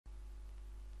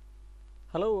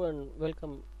Hello and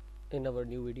welcome in our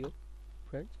new video,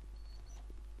 friends.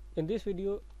 In this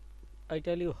video I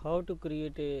tell you how to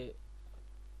create a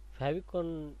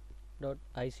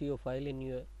favicon.ico file in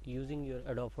your using your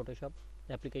Adobe Photoshop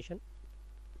application.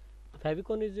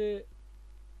 Favicon is a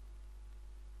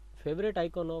favorite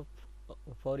icon of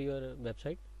for your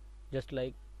website, just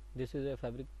like this is a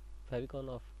favicon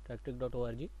of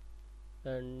tactic.org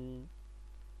and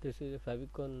this is a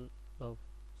favicon of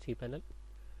cpanel.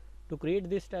 To create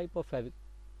this type of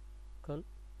favicon,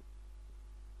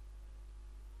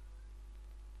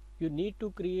 you need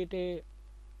to create a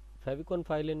favicon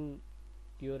file in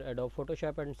your Adobe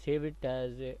Photoshop and save it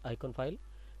as a icon file.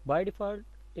 By default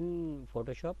in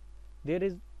Photoshop there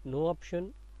is no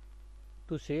option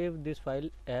to save this file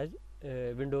as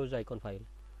a Windows icon file.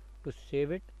 To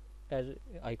save it as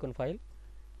icon file,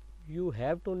 you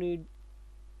have to need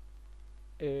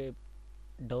a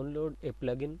download a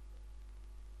plugin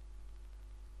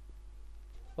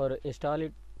or install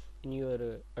it in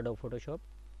your Adobe Photoshop.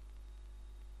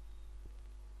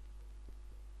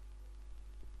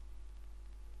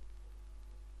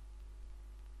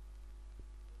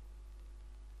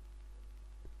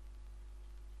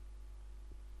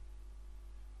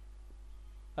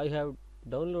 I have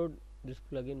downloaded this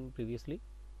plugin previously.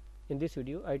 In this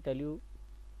video I tell you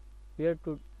where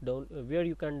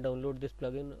you can download this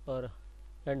plugin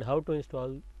and how to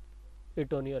install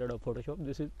it on your Adobe Photoshop.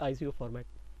 This is ICO format,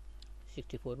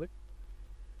 64-bit.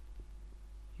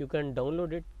 You can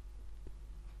download it.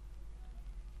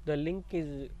 The link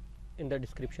is in the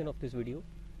description of this video,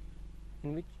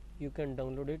 in which you can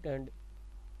download it and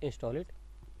install it,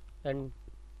 and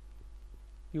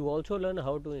you also learn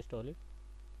how to install it.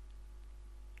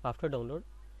 After download,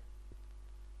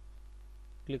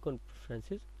 click on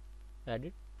preferences,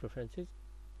 edit preferences,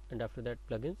 and after that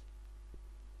plugins,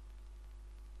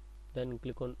 then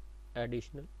click on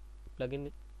additional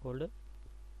plugin folder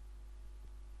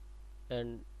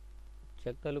and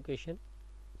check the location.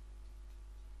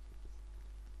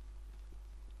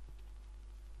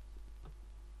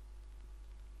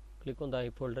 Click on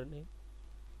the folder name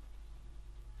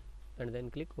and then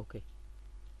click OK.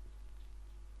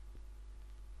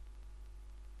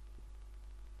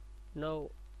 Now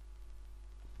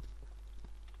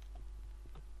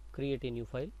create a new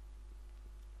file.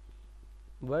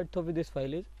 Width of this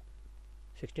file is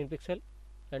 16 pixel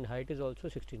and height is also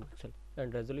 16 pixel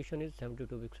and resolution is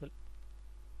 72 pixel.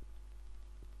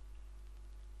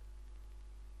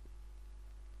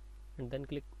 And then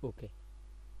click OK.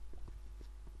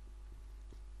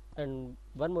 And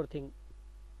one more thing,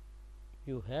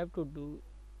 you have to do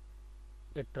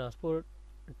a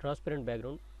transparent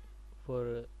background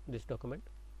for this document.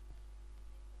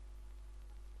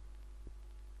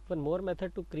 One more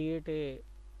method to create a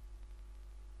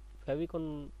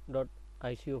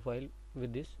favicon.ico file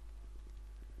with this: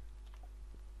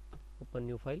 open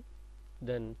new file,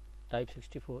 then type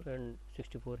 64 and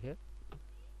 64 here,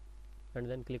 and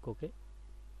then click OK.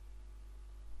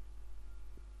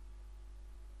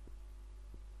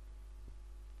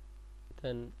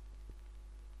 Then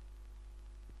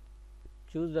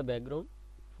choose the background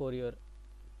for your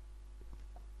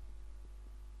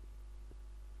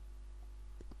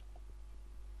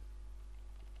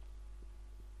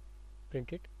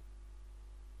print it.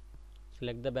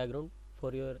 Select the background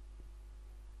for your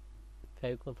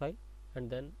favicon file and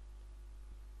then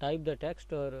type the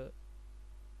text or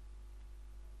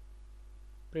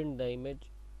print the image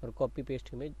or copy paste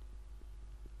image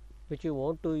which you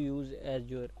want to use as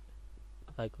your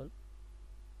icon.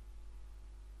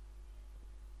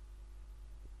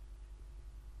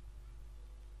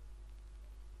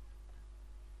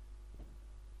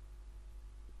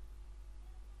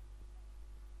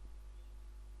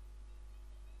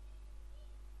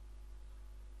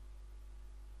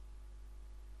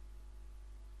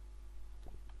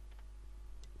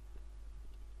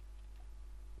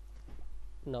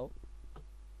 Now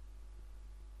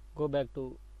go back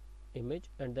to image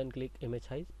and then click image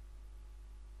size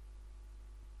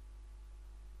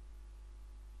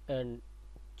and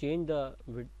change the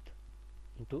width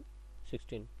into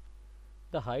 16.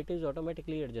 The height is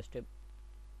automatically adjustable.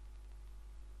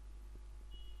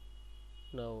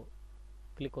 Now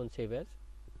click on save as.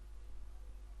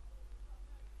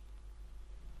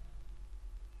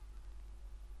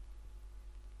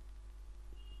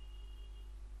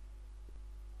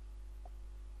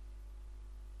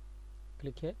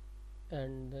 Click here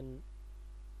and then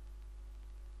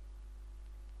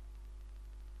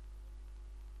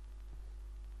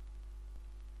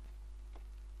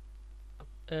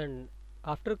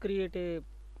after create a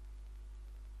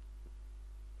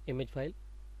image file,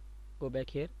 go back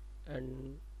here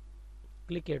and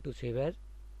click here to save as.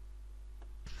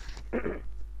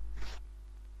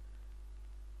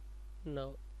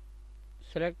 Now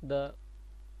select the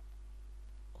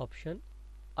option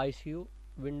ICO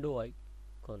window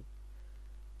icon.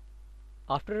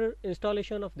 After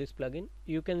installation of this plugin,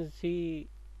 you can see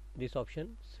this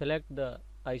option. Select the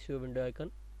ICO window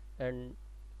icon and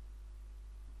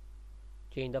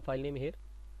change the file name here.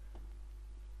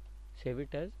 Save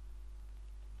it as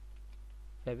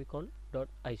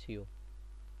favicon.ico.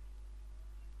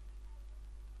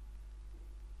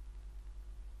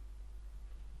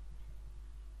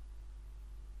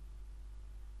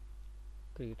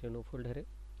 Create a new folder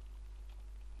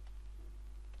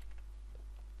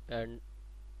and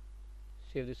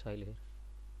save this file here.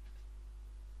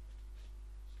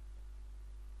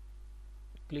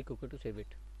 Click OK to save it.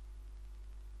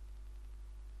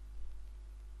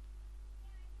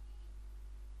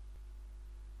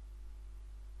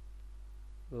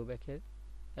 Go back here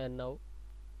and now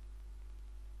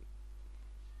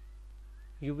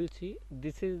you will see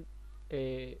this is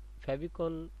a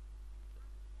favicon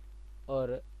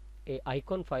or a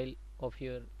icon file of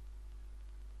your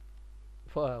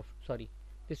sorry,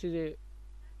 this is a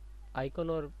icon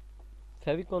or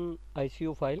favicon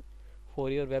ICO file for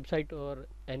your website or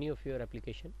any of your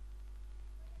application.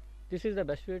 This is the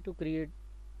best way to create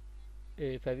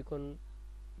a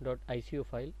favicon.ico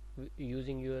file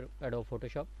using your Adobe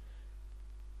Photoshop.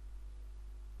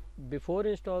 Before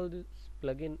install this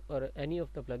plugin or any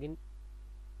of the plugin,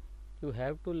 you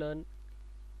have to learn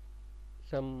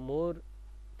some more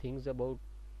things about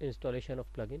installation of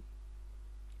plugin.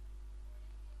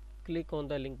 Click on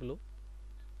the link below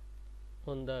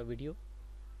on the video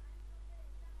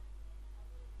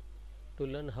to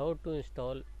learn how to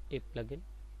install a plugin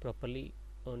properly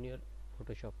on your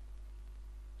Photoshop.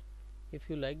 If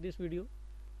you like this video,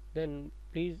 then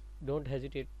please don't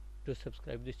hesitate to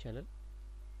subscribe this channel.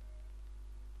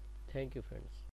 Thank you friends.